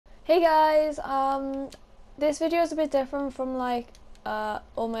Hey guys, this video is a bit different from like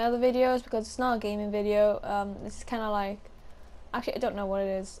all my other videos because it's not a gaming video. This is kind of like, actually I don't know what it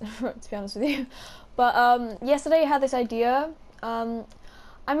is to be honest with you. But yesterday I had this idea. I'm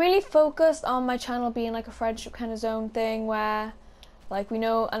really focused on my channel being like a friendship kind of zone thing where like we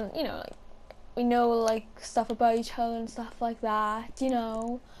know and like we know like stuff about each other and stuff like that,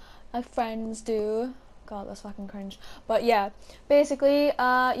 like friends do. God, that's fucking cringe. But yeah, basically, you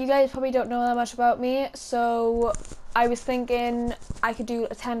guys probably don't know that much about me, so I was thinking I could do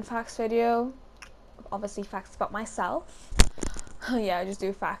a 10 facts video. Obviously, facts about myself. Yeah, I just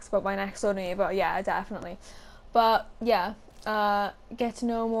do facts about my next door neighbor. Yeah, definitely. But yeah, get to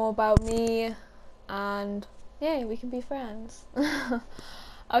know more about me, and yeah, we can be friends.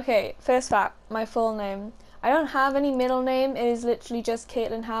 Okay, first fact, my full name. I don't have any middle name. It is literally just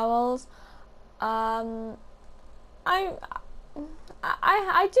Caitlin Howells. I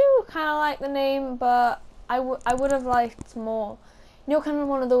do kind of like the name, but I would have liked more. Kind of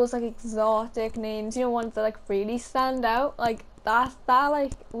one of those like exotic names. Ones that like really stand out. Like that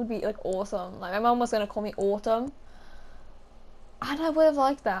like would be like awesome. Like my mom was gonna call me Autumn, and I would have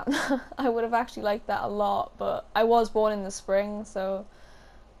liked that. I would have actually liked that a lot. But I was born in the spring, so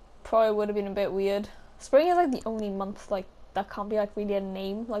probably would have been a bit weird. Spring is like the only month like that can't be like really a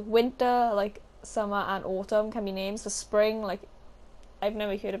name. Like winter, like summer and autumn can be names. For spring, like I've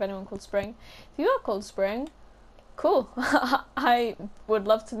never heard of anyone called Spring. If you are called Spring, cool. I would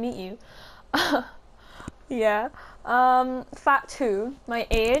love to meet you. Yeah. Fact 2, my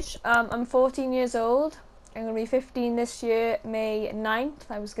age. I'm 14 years old. I'm gonna be 15 this year, May 9th.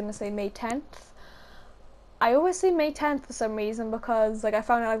 I was gonna say May 10th. I always say May 10th for some reason because like I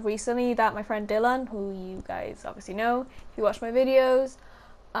found out like recently that my friend Dylan, who you guys obviously know if you watch my videos,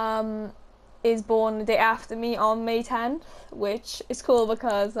 is born the day after me on May 10th, which is cool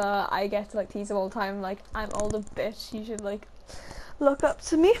because I get to like tease him all the time like I'm older bitch, you should like look up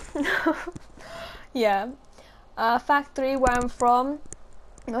to me. Yeah. Fact 3, where I'm from.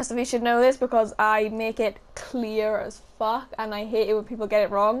 Most of you should know this because I make it clear as fuck and I hate it when people get it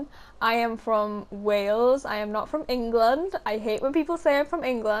wrong. I am from Wales. I am not from England. I hate when people say I'm from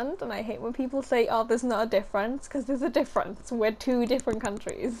England, and I hate when people say, oh, there's not a difference, because there's a difference. We're two different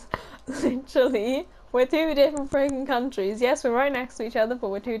countries. Literally. We're two different freaking countries. Yes, we're right next to each other, but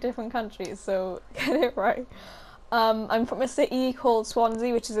we're two different countries, so get it right. I'm from a city called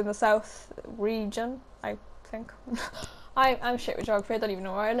Swansea, which is in the south region, I think. I'm shit with geography, I don't even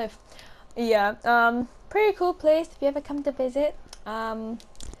know where I live. Yeah, pretty cool place if you ever come to visit.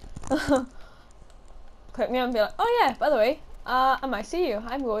 Click me on and be like, oh yeah, by the way, I might see you.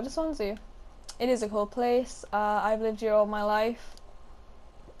 I'm going to Swansea. It is a cool place. I've lived here all my life.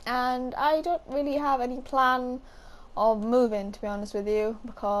 And I don't really have any plan of moving, to be honest with you,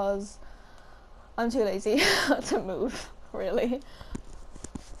 because I'm too lazy to move, really.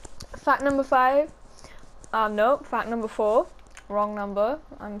 Fact number 5. No, fact number 4. Wrong number.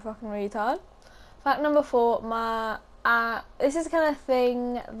 I'm a fucking retard. Fact number 4, this is the kind of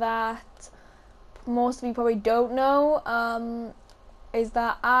thing that most of you probably don't know, is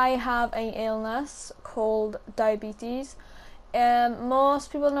that I have an illness called diabetes.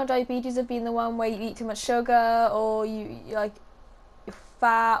 Most people know diabetes as being the one where you eat too much sugar or you like you're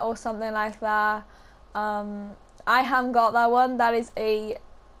fat or something like that. I haven't got that one. That is a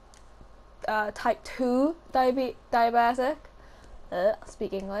type 2 diabetic.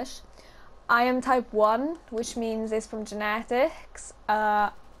 Speak English. I am type 1, which means it's from genetics.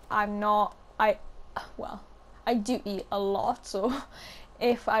 I do eat a lot, so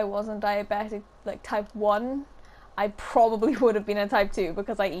if I wasn't diabetic, like type 1, I probably would have been a type 2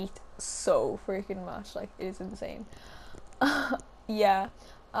 because I eat so freaking much, like it is insane. Yeah,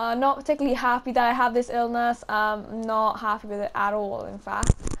 not particularly happy that I have this illness, not happy with it at all, in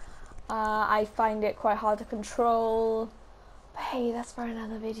fact. I find it quite hard to control, but hey, that's for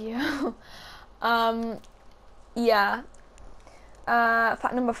another video. Yeah.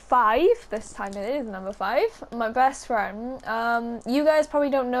 Fact number 5, this time it is number 5, my best friend. You guys probably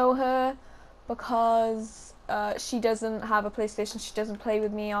don't know her because she doesn't have a PlayStation, she doesn't play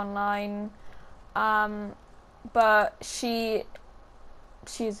with me online, but she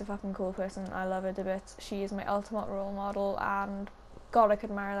is a fucking cool person. I love her to bits. She is my ultimate role model, and God, I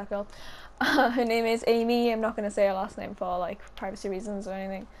could marry that girl. Her name is Amy. I'm not going to say her last name for like privacy reasons or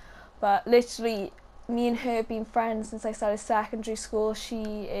anything, but literally me and her have been friends since I started secondary school.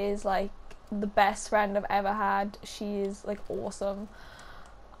 She is like the best friend I've ever had. She is like awesome.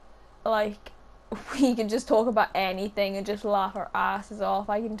 Like we can just talk about anything and just laugh our asses off.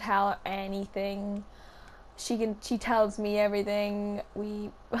 I can tell her anything. she tells me everything.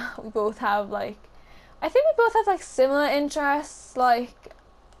 We both have like, I think we both have like similar interests, like,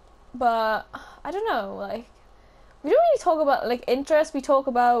 but I don't know, like we don't really talk about like interests. We talk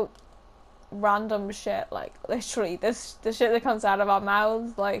about random shit, like literally this the shit that comes out of our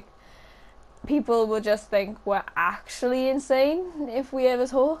mouths, like people will just think we're actually insane if we ever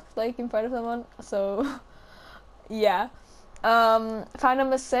talk like in front of someone. So yeah. Fact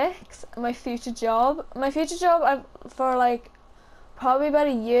number 6, my future job. My future job, I've for like probably about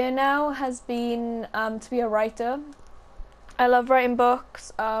a year now, has been to be a writer. I love writing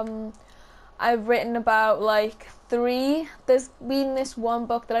books. I've written about like 3. There's been this one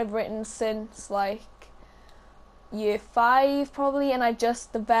book that I've written since like year 5 probably, and I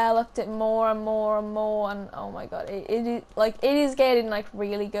just developed it more and more and more, and oh my god, it is like, it is getting like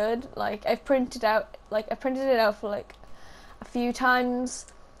really good. Like I printed it out for like a few times,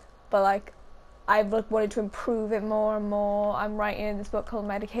 but like I've like wanted to improve it more and more. I'm writing this book called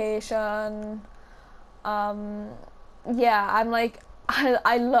Medication. Yeah, I'm like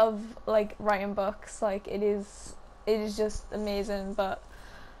I love like writing books. Like it is just amazing, but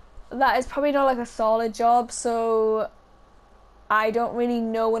that is probably not like a solid job, so I don't really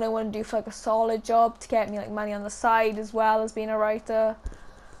know what I want to do for like a solid job to get me like money on the side as well as being a writer.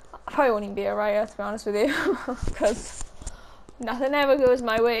 I probably won't even be a writer, to be honest with you, because nothing ever goes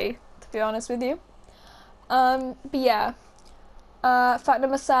my way, to be honest with you. But yeah. Fact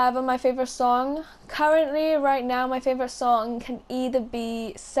number 7, my favourite song. Currently, right now, my favourite song can either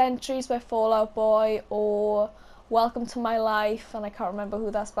be Centuries by Fall Out Boy or Welcome to My Life, and I can't remember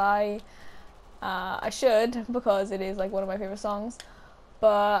who that's by. I should, because it is like one of my favourite songs.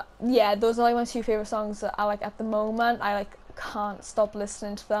 But yeah, those are like my 2 favourite songs that I like at the moment. I like can't stop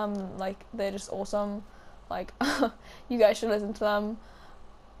listening to them. Like they're just awesome. Like you guys should listen to them.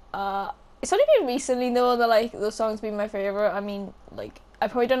 It's only been recently though that like those songs been my favourite. I mean, like I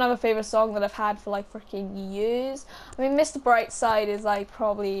probably don't have a favourite song that I've had for like freaking years. I mean, Mr. Brightside is like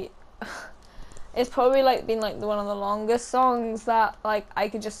probably it's probably like been like one of the longest songs that like I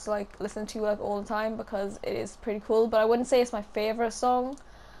could just like listen to like all the time, because it is pretty cool. But I wouldn't say it's my favourite song.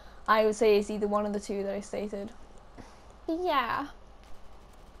 I would say it's either one of the 2 that I stated. Yeah.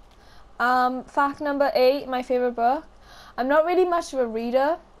 Fact number 8, my favourite book. I'm not really much of a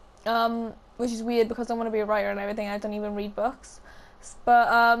reader, which is weird because I want to be a writer and everything. I don't even read books, but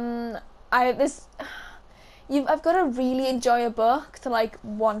I've got to really enjoy a book to like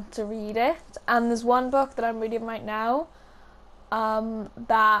want to read it. And there's one book that I'm reading right now,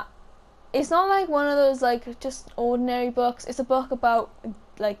 that it's not like one of those like just ordinary books. It's a book about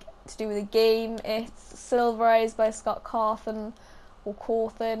like to do with a game. It's Silver Eyes by Scott Cawthon, or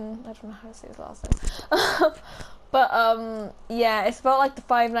Cawthon. I don't know how to say his last name. But yeah, it's about like the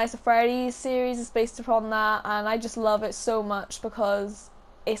Five Nights at Freddy's series. It's based upon that, and I just love it so much because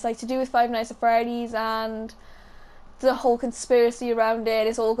it's like to do with Five Nights at Freddy's and the whole conspiracy around it.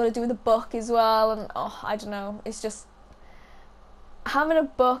 It's all got to do with the book as well, and oh, I don't know. It's just having a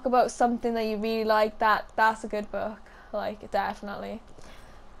book about something that you really like. That's a good book. Like definitely.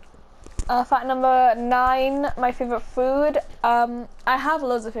 Fact number 9, my favourite food. I have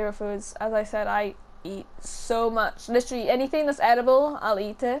loads of favourite foods. As I said, I eat so much. Literally anything that's edible, I'll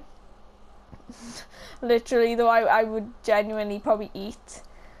eat it. Literally, though, I would genuinely probably eat.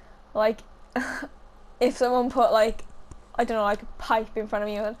 Like, if someone put, like, I don't know, like a pipe in front of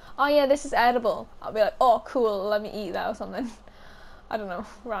me and, oh yeah, this is edible, I'll be like, oh cool, let me eat that or something. I don't know,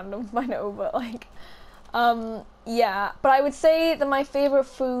 random, I know, but like, yeah. But I would say that my favourite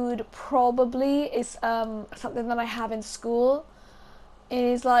food probably is something that I have in school. It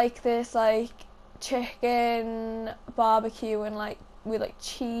is like this, like, chicken barbecue and like with like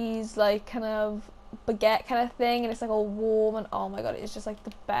cheese, like kind of baguette kind of thing, and it's like all warm, and oh my god, it's just like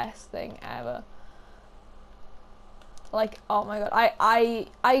the best thing ever. Like, oh my god,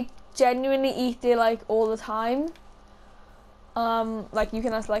 I genuinely eat it like all the time. Like you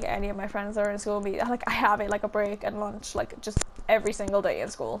can ask like any of my friends that are in school, like I have it like a break and lunch, like just every single day in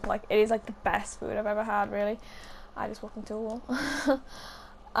school. Like it is like the best food I've ever had, really. I just walked into a wall.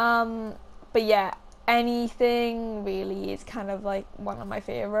 But yeah, anything really is kind of like one of my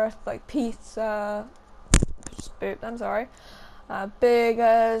favorites, like pizza, just burped, I'm sorry,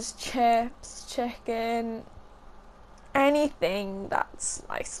 burgers, chips, chicken, anything that's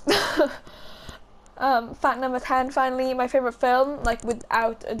nice. Fact number 10, finally, my favourite film, like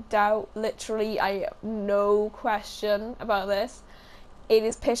without a doubt, literally, I have no question about this, it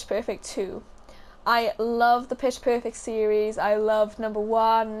is Pitch Perfect 2. I love the Pitch Perfect series. I loved number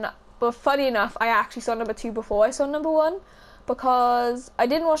 1, but funny enough, I actually saw number 2 before I saw number 1, because I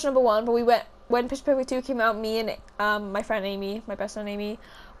didn't watch number 1, but we went when Pitch Perfect 2 came out, me and my friend Amy, my best friend Amy,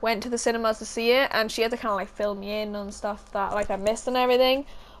 went to the cinemas to see it, and she had to kind of like fill me in on stuff that like I missed and everything.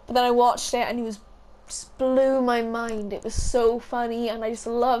 But then I watched it, and it was just blew my mind. It was so funny, and I just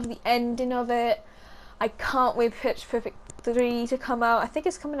love the ending of it. I can't wait for Pitch Perfect 3 to come out. I think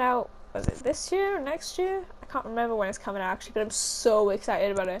it's coming out, was it this year or next year? I can't remember when it's coming out actually, but I'm so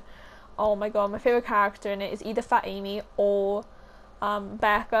excited about it. Oh my god, my favourite character in it is either Fat Amy or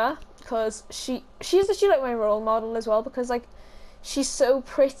Becca, because she's actually like my role model as well, because like she's so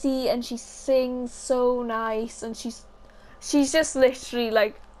pretty and she sings so nice, and she's just literally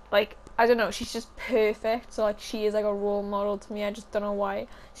like I don't know, she's just perfect. So like she is like a role model to me. I just don't know why.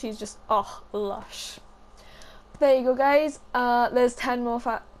 She's just lush. There you go, guys. There's 10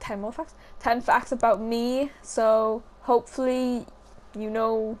 facts about me. So hopefully you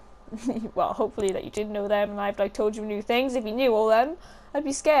know, well, hopefully that you did know them, and I've like told you new things. If you knew all them, I'd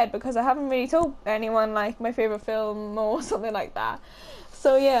be scared, because I haven't really told anyone like my favorite film or something like that.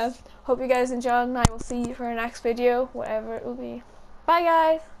 So yeah, hope you guys enjoyed, and I will see you for our next video, whatever it will be. Bye,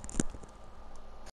 guys.